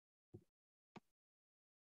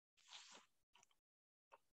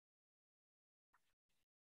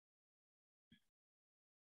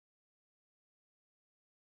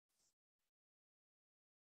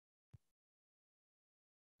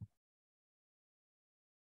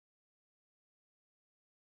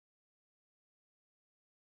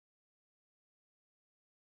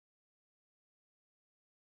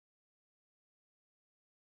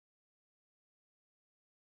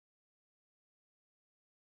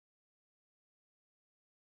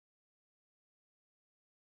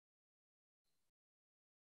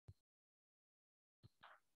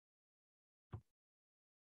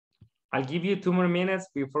 I'll give you 2 more minutes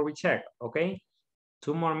before we check, okay?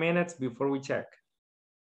 2 more minutes before we check.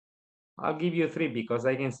 I'll give you 3 because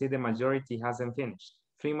I can see the majority hasn't finished.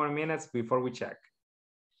 3 more minutes before we check.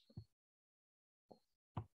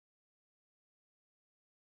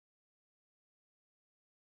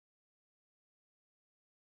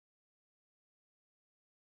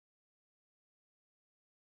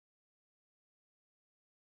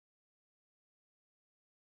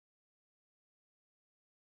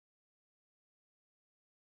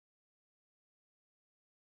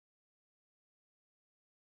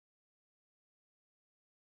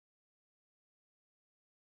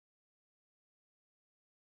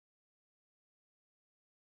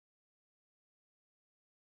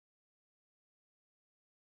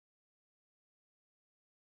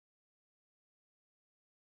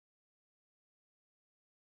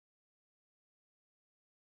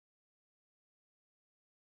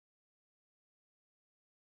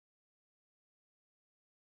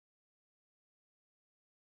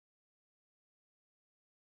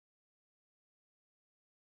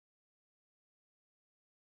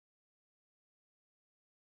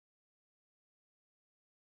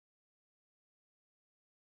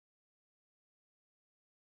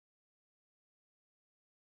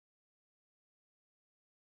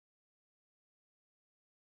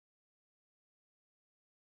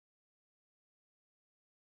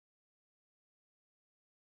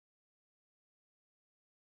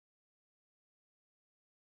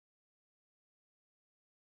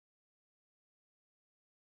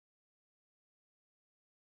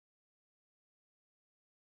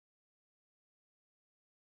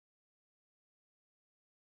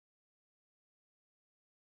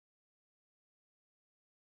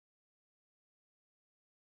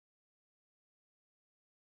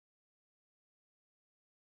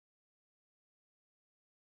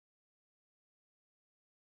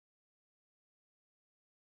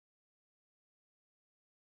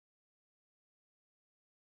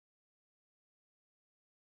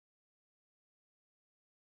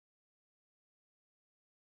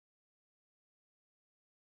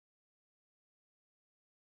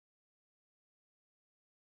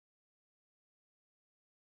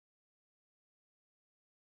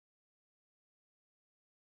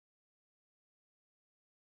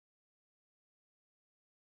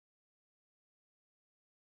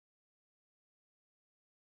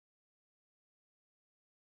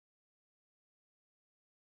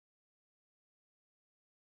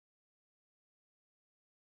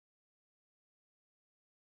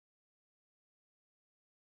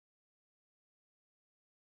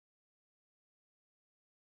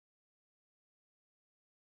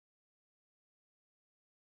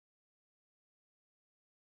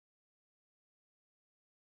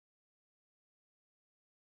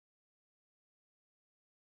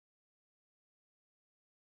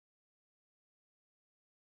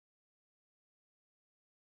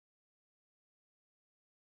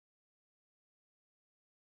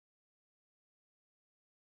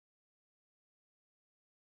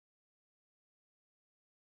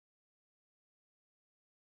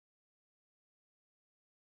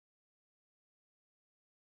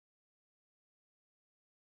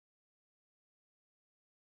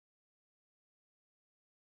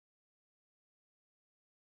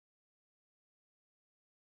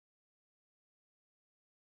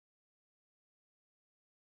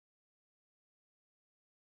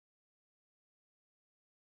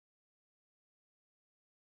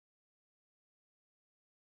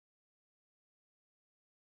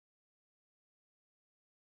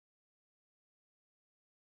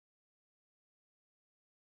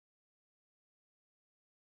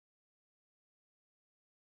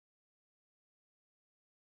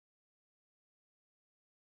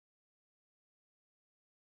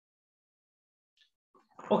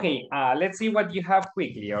 Okay, let's see what you have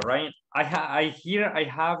quickly, all right? I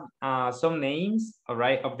have some names, all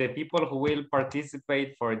right, of the people who will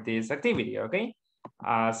participate for this activity, okay?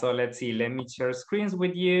 So let's see, let me share screens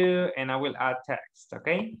with you and I will add text,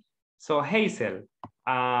 okay? So Hazel,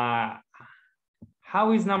 how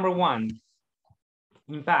is number 1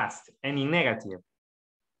 in past and in negative?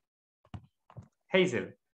 Hazel,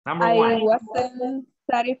 number 1. I wasn't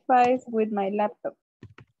satisfied with my laptop.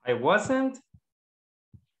 I wasn't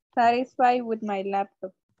Satisfied with my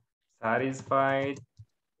laptop. satisfied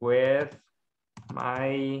with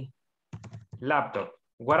my laptop.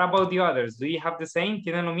 What about the others? Do you have the same?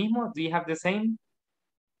 ¿Tienen lo mismo? Do you have the same?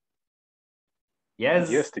 Yes.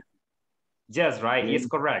 Yes. Yes, right. It's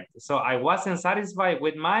correct. So I wasn't satisfied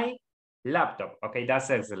with my laptop. Okay, that's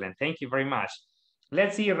excellent. Thank you very much.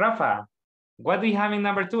 Let's see, Rafa. What do you have in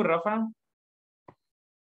number 2, Rafa?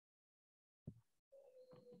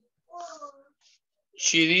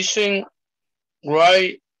 She didn't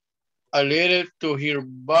write a letter to her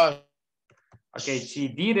boss. Okay, she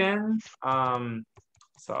didn't,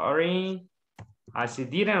 sorry. She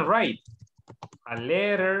didn't write a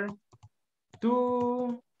letter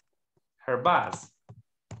to her boss.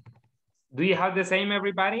 Do you have the same,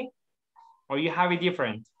 everybody? Or you have it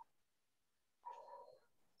different?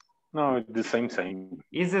 No, it's the same.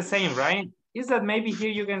 It's the same, right? Is that maybe here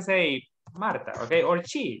you can say Marta, okay, or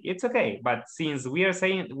she, it's okay. But since we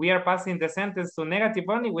are passing the sentence to negative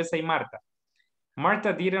only, we say Marta.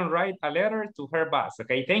 Marta didn't write a letter to her boss.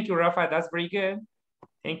 Okay, thank you, Rafa. That's very good.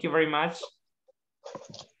 Thank you very much.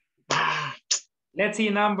 Let's see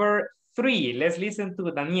number 3. Let's listen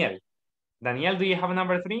to Daniel. Daniel, do you have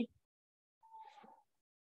number 3?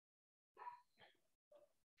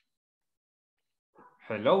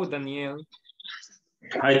 Hello, Daniel.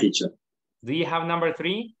 Hi, teacher. Do you have number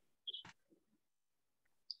 3?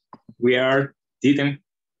 We are didn't.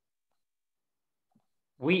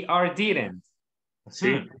 We are didn't.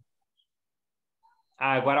 Sí.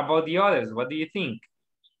 What about the others? What do you think?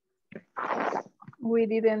 We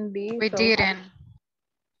didn't be. We didn't.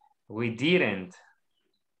 We didn't.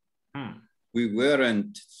 We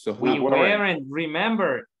weren't. So we weren't.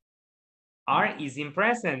 Remember, are is in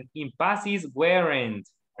present. In past is weren't.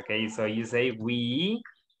 Okay, so you say we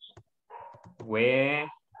weren't.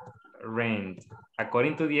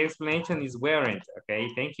 According to the explanation, is weren't. Okay,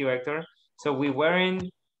 thank you, Hector. So we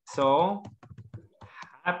weren't so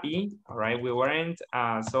happy. All right, we weren't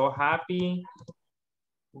so happy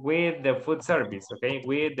with the food service. Okay,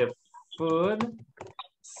 with the food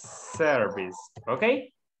service.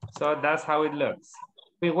 Okay, so that's how it looks.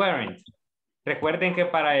 We weren't. Recuerden que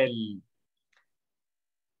para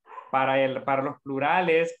los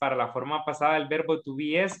plurales, para la forma pasada del verbo to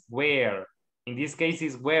be es were. In this case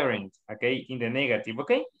is weren't, okay, in the negative,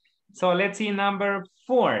 okay? So let's see number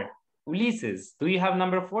 4. Ulises, do you have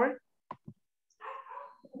number 4?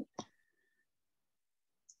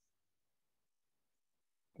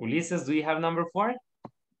 Ulises, do you have number 4?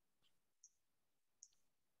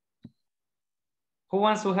 Who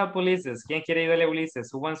wants to help Ulises? ¿Quién quiere ayudarle a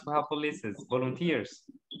Ulises? Who wants to help Ulises? Volunteers.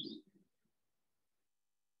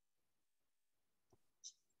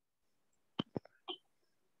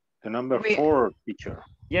 The number 4, teacher.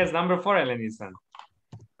 Yes, number 4, Elenisa.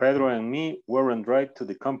 Pedro and me weren't right to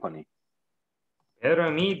the company. Pedro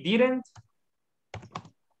and me didn't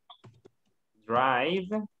drive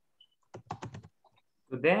to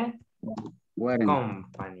the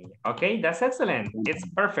company. Okay, that's excellent. It's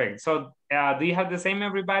perfect. So do you have the same,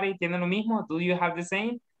 everybody? ¿Tienen lo mismo? Do you have the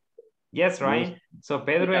same? Yes, right? Yes. So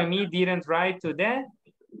Pedro and me didn't drive to the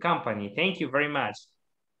company. Thank you very much.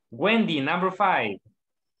 Wendy, number 5.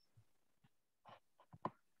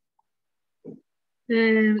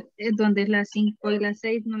 Donde es las 5 y las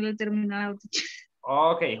 6 no lo he terminado.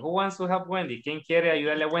 Okay, who wants to help Wendy? ¿Quién quiere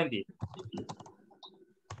ayudarle a Wendy?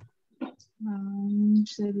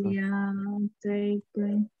 Sería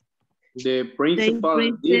the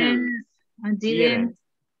principal didn't,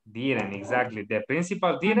 exactly. The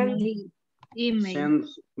principal didn't send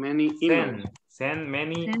many emails. Send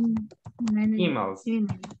many emails.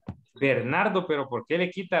 Bernardo, pero ¿por qué le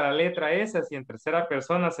quita la letra S si en tercera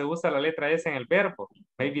persona se usa la letra S en el verbo?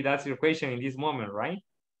 Maybe that's your question in this moment, right?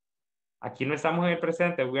 Aquí no estamos en el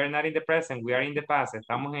presente. We are not in the present. We are in the past.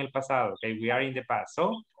 Estamos en el pasado. Okay, we are in the past.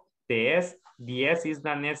 So, the S is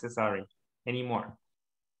not necessary anymore.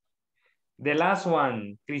 The last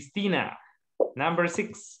one, Cristina, number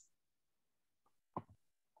 6.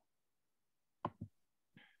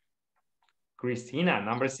 Cristina,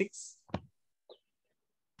 number 6.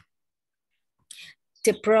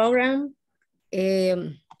 The program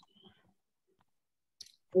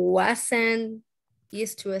wasn't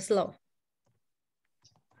is too slow.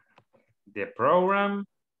 The program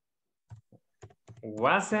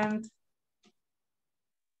wasn't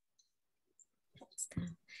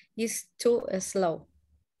Is too slow.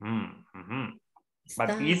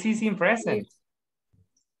 But this is in present.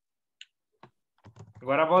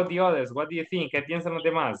 What about the others? What do you think? ¿Qué piensan los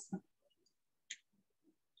demás?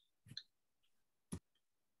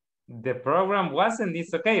 The program wasn't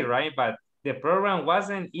is okay, right? But the program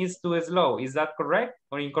wasn't is too slow. Is that correct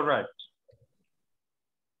or incorrect?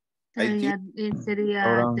 Sería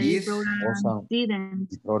Program the is program didn't.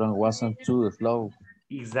 The program wasn't too slow.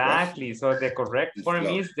 Exactly. So the correct form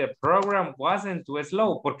is the program wasn't too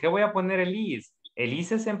slow. ¿Por qué voy a poner el is? El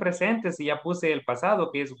is es en presente si ya puse el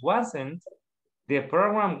pasado que es wasn't. The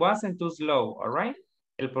program wasn't too slow, all right?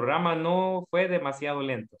 El programa no fue demasiado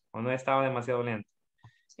lento o no estaba demasiado lento.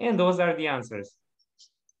 And those are the answers.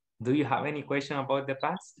 Do you have any question about the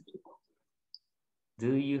past?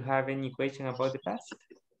 Do you have any question about the past?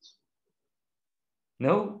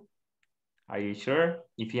 No? Are you sure?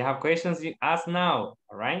 If you have questions, you ask now,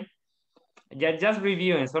 all right? Just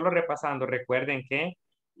reviewing, solo repasando, recuerden que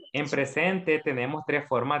en presente tenemos tres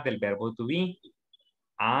formas del verbo to be.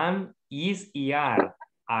 Am, is y are.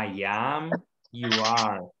 I am, you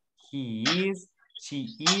are. He is, she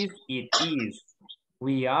is, it is.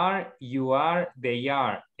 We are, you are, they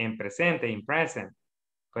are. En presente, in present.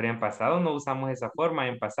 Pero en pasado no usamos esa forma.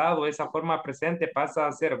 En pasado esa forma presente pasa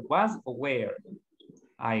a ser was o were.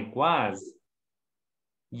 I was.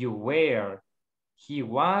 You were. He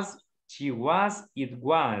was, she was, it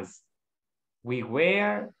was. We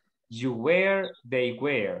were, you were, they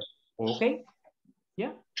were. Okay?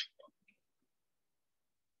 Yeah.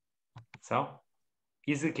 So,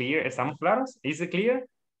 is it clear? ¿Estamos claros? Is it clear?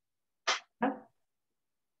 ¿Ah?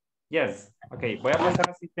 Yes. Ok, voy a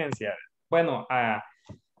pasar asistencia. Bueno,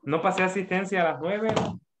 no pasé asistencia a las 9.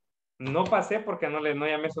 No pasé porque no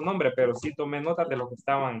llamé su nombre, pero sí tomé notas de los que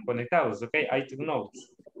estaban conectados. Ok, I took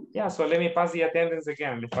notes. Yeah, so let me pass the attendance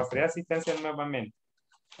again. Les pasaré asistencia nuevamente.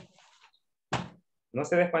 No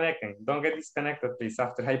se desconecten. Don't get disconnected, please,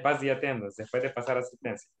 after I pass the attendance. Después de pasar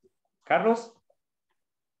asistencia. Carlos?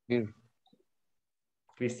 Here.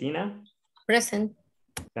 Cristina? Present.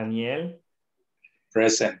 Daniel?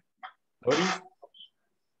 Present. Doris?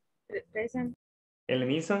 Present.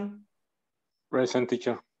 Elenison? Present,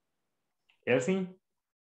 teacher. Elsie?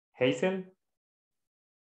 Hazel?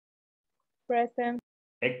 Present.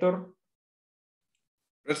 Héctor?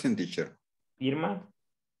 Present, teacher. Irma?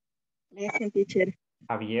 Present, teacher.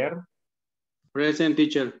 Javier? Present,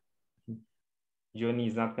 teacher. Johnny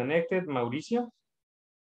is not connected. Mauricio?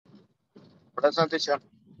 Present, teacher.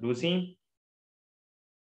 Lucy?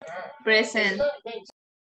 Present.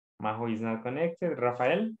 Majo is not connected.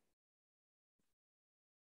 Rafael?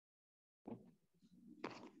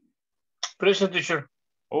 Present, teacher.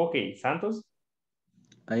 Okay. Santos?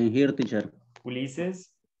 I hear, teacher. Ulises?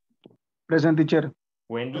 Present, teacher.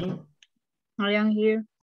 Wendy? I am here.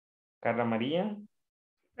 Carla María?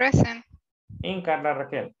 Present. And Carla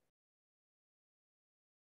Raquel.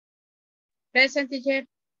 Present, teacher.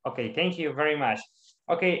 Okay, thank you very much.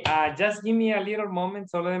 Okay, just give me a little moment,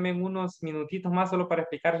 solo denme unos minutitos más solo para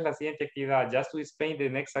explicarles la siguiente actividad, just to explain the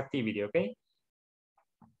next activity, okay?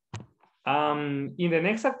 In the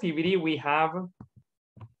next activity, we have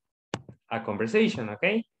a conversation,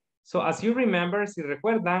 okay? So as you remember, si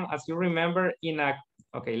recuerdan, as you remember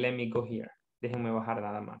okay, let me go here. Déjenme bajar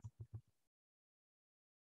nada más.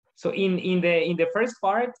 So in the first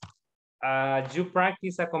part, you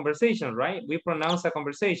practice a conversation, right? We pronounce a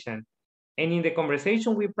conversation. And in the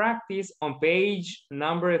conversation we practice on page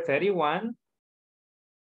number 31,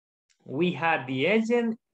 we had the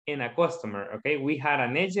agent and a customer, okay? We had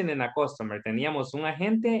an agent and a customer. Teníamos un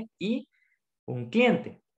agente y un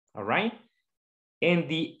cliente, all right? And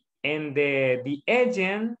the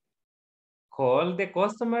agent called the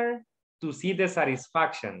customer to see the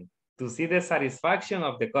satisfaction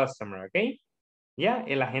of the customer, okay? Yeah,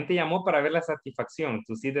 el agente llamó para ver la satisfacción,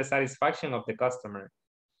 to see the satisfaction of the customer.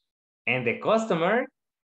 And the customer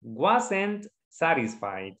wasn't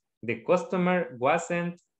satisfied. The customer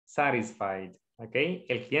wasn't satisfied, okay?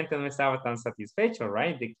 El cliente no estaba tan satisfecho,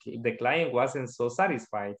 right? The client wasn't so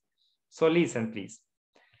satisfied. So listen, please.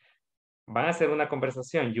 Van a hacer una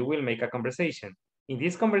conversación. You will make a conversation. In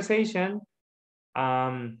this conversation,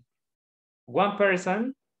 one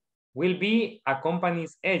person will be a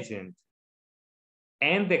company's agent.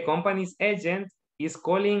 And the company's agent is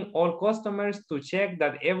calling all customers to check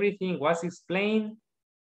that everything was explained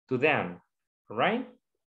to them, right?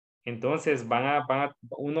 Entonces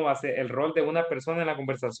uno va a ser, el rol de una persona en la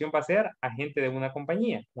conversación va a ser agente de una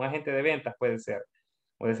compañía, un agente de ventas puede ser.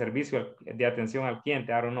 o de servicio de atención al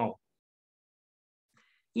cliente, I don't know.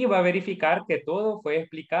 Y va a verificar que todo fue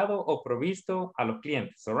explicado o provisto a los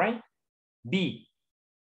clientes, all right? B,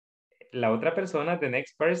 la otra persona, the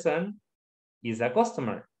next person, is a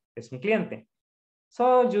customer, es un cliente.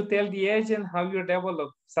 So you tell the agent how your level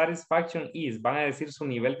of satisfaction is. Van a decir su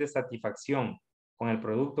nivel de satisfacción con el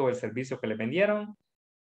producto o el servicio que le vendieron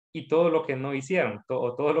y todo lo que no hicieron,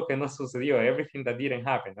 todo lo que no sucedió, everything that didn't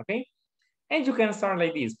happen, okay? And you can start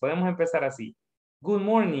like this. Podemos empezar así. Good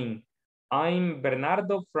morning. I'm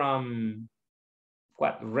Bernardo from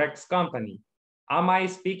what? Rex Company. Am I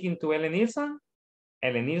speaking to Ellen Nilsson?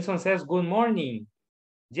 Ellen Nilsson says, good morning.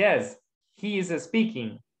 Yes, he is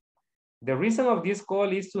speaking. The reason of this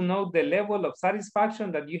call is to know the level of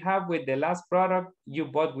satisfaction that you have with the last product you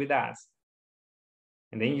bought with us.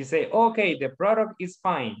 And then you say, okay, the product is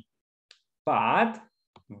fine, but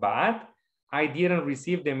I didn't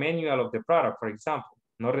receive the manual of the product, for example.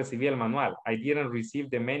 No recibí el manual. I didn't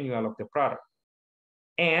receive the manual of the product.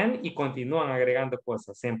 And, y continúan agregando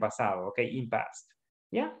cosas en pasado, okay, in past.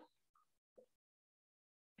 Yeah.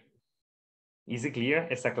 Is it clear?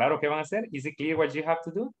 ¿Está claro qué van a hacer? Is it clear what you have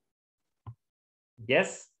to do?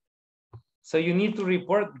 Yes. So you need to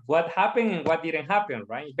report what happened and what didn't happen,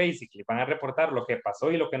 right? Basically, van a reportar lo que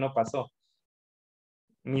pasó y lo que no pasó.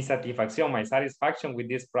 Mi satisfacción, my satisfaction with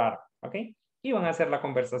this product, okay? Y van a hacer la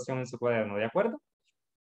conversación en su cuaderno, ¿de acuerdo?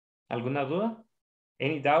 ¿Alguna duda?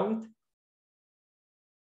 Any doubt?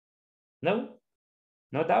 No?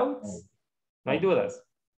 No doubts? No hay dudas.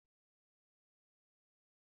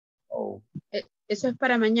 Oh, Eso es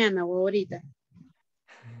para mañana o ahorita.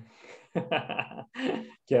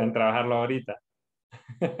 Quieren trabajarlo ahorita.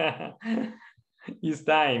 It's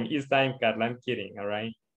time, Carla. I'm kidding, all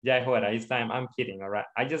right? Ya es hora, it's time, I'm kidding, all right?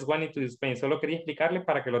 I just wanted to explain. Solo quería explicarle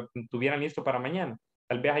para que lo tuvieran listo para mañana.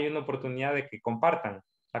 Tal vez hay una oportunidad de que compartan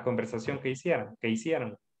la conversación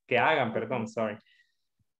que hagan, perdón, sorry.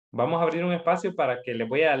 Vamos a abrir un espacio para que les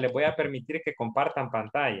voy a permitir que compartan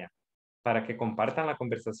pantalla, para que compartan la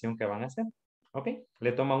conversación que van a hacer. ¿Ok?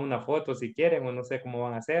 Le toman una foto si quieren o no sé cómo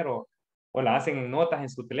van a hacer o la hacen en notas en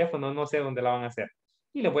su teléfono, no sé dónde la van a hacer.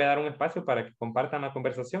 Y les voy a dar un espacio para que compartan la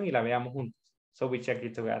conversación y la veamos juntos. So we check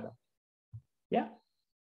it together. ¿Ya?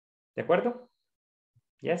 ¿De acuerdo?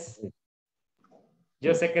 Yes.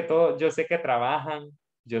 Yo sé que trabajan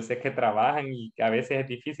y a veces es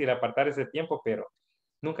difícil apartar ese tiempo, pero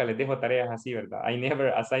nunca les dejo tareas así, ¿verdad? I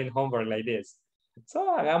never assign homework like this.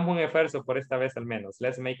 So hagamos un esfuerzo por esta vez al menos.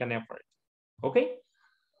 Let's make an effort. ¿Ok?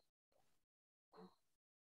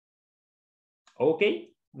 ¿Ok?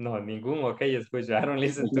 No, ningún ok, escucha. I don't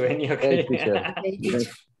listen to any okay.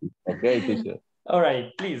 Okay, teacher. All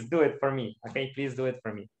right, please do it for me. Okay, please do it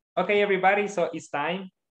for me. Okay, everybody, so it's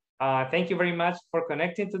time. Thank you very much for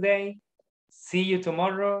connecting today. See you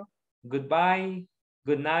tomorrow. Goodbye,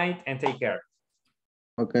 good night, and take care.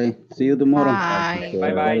 Okay, see you tomorrow. Bye.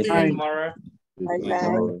 Bye-bye, see you tomorrow.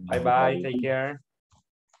 Bye-bye. Bye-bye, take care.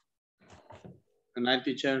 Good night,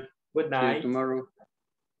 teacher. Good See you night. tomorrow.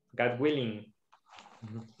 God willing.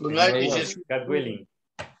 Good night, Primero teacher. Dios, God willing.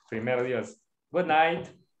 Primero Dios. Good night.